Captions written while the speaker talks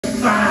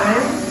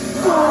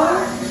5,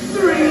 4,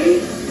 3,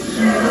 2,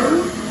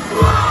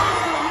 1.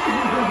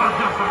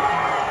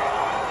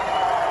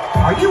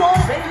 Are you all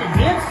ready to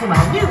dance to my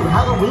new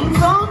Halloween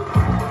song?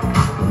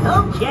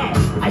 Okay,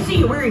 I see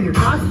you're wearing your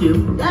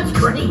costume. That's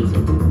great.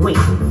 Wait,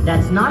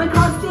 that's not a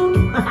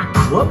costume?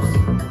 Whoops.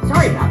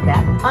 Sorry about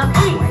that.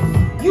 Anyway,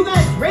 you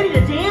guys ready to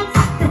dance?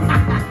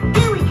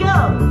 Here we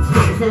go.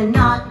 There's a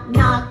knock,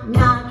 knock,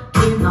 knock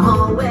in the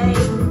hallway,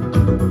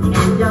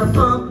 and a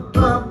bump,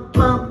 bump,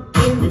 bump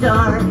in the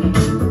dark.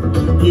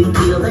 You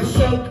feel the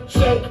shake,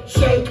 shake,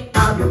 shake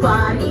of your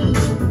body,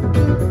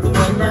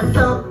 and the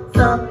thump,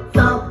 thump,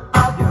 thump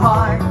of your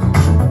heart.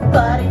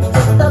 But it's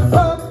just the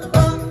bump,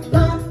 bump,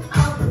 bump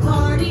of the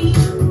party.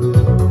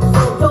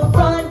 So don't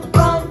run,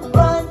 run,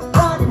 run,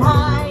 run and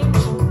hide.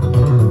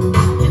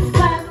 Just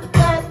clap,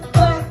 clap,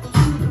 clap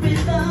to the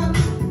rhythm,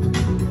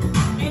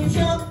 and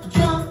jump,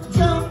 jump,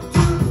 jump to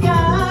the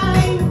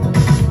sky.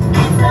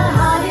 It's the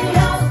haunted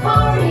house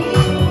party,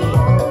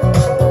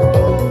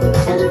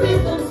 and the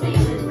rhythm's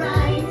feeling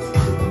right.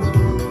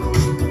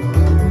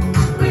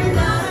 We're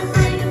not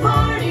afraid to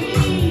party,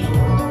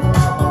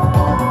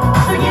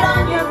 so get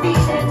on your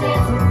feet and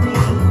dance with me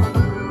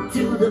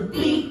to the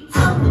beat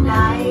of the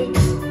night.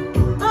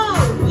 Oh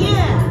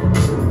yeah,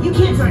 you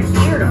kids aren't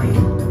scared, are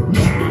you?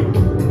 Nah,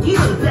 you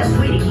know the best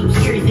way to keep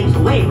scary things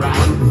away,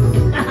 right?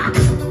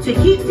 To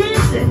keep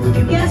dancing,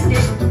 you guessed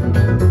it.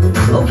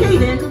 Okay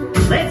then,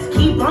 let's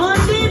keep on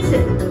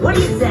dancing. What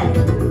do you say?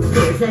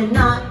 There's a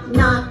knock,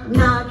 knock,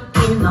 knock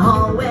in the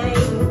hallway,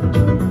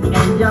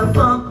 and a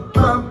bump,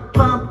 bump,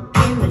 bump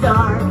in the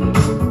dark.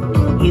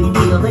 You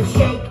feel the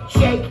shake,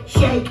 shake,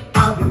 shake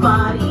of your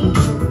body,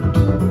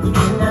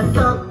 and the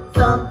thump,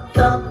 thump,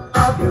 thump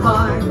of your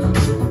heart.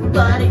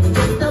 But it's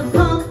just the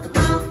pump,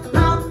 pump,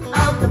 pump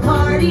of the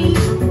party.